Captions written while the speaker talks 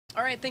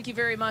All right, thank you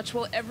very much.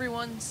 Well,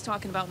 everyone's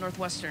talking about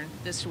Northwestern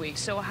this week.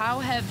 So how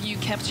have you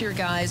kept your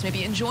guys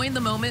maybe enjoying the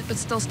moment but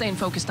still staying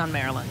focused on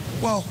Maryland?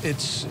 Well,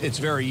 it's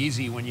very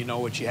easy when you know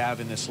what you have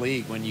in this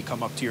league when you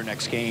come up to your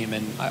next game.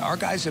 And our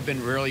guys have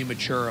been really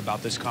mature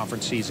about this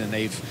conference season.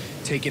 They've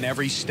taken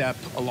every step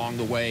along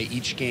the way,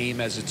 each game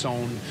as its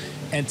own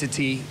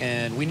entity.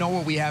 And we know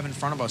what we have in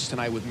front of us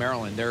tonight with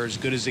Maryland. They're as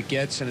good as it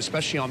gets, and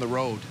especially on the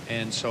road.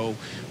 And so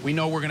we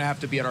know we're going to have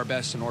to be at our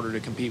best in order to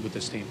compete with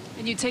this team.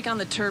 And you take on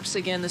the Terps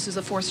again. This is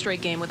the fourth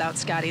straight game without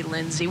Scotty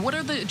Lindsey. What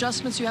are the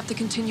adjustments you have to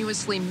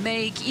continuously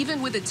make,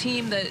 even with a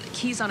team that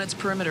keys on its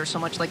perimeter so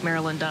much like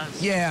Maryland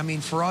does? Yeah, I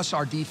mean, for us,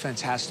 our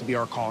defense has to be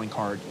our calling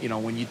card. You know,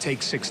 when you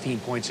take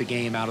 16 points a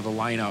game out of the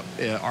lineup,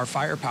 our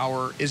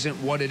firepower isn't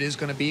what it is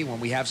going to be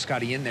when we have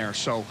Scotty in there.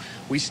 So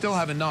we still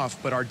have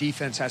enough, but our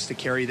defense has to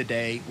carry the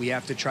day. We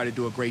have to try to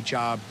do a great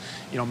job,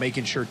 you know,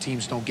 making sure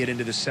teams don't get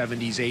into the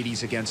 70s,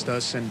 80s against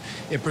us. And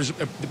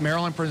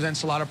Maryland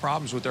presents a lot of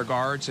problems with their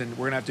guards, and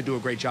we're going to have to do a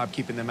great job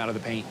keeping them out of the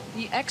paint.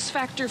 The X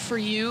factor for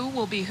you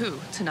will be who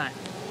tonight?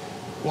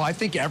 Well, I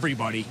think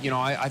everybody. You know,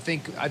 I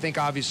think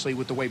obviously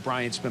with the way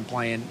Bryant's been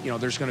playing, you know,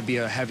 there's going to be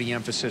a heavy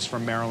emphasis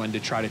from Maryland to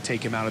try to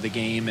take him out of the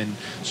game. And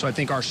so I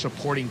think our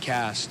supporting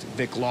cast,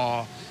 Vic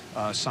Law,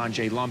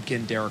 Sanjay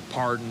Lumpkin, Derek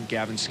Pardon,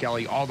 Gavin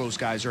Skelly, all those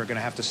guys are going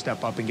to have to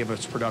step up and give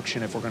us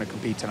production if we're going to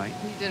compete tonight.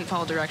 You didn't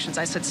follow directions.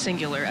 I said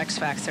singular X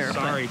factor.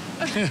 Sorry.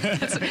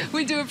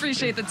 We do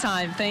appreciate the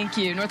time. Thank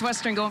you.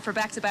 Northwestern going for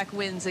back-to-back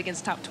wins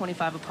against top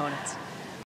 25 opponents.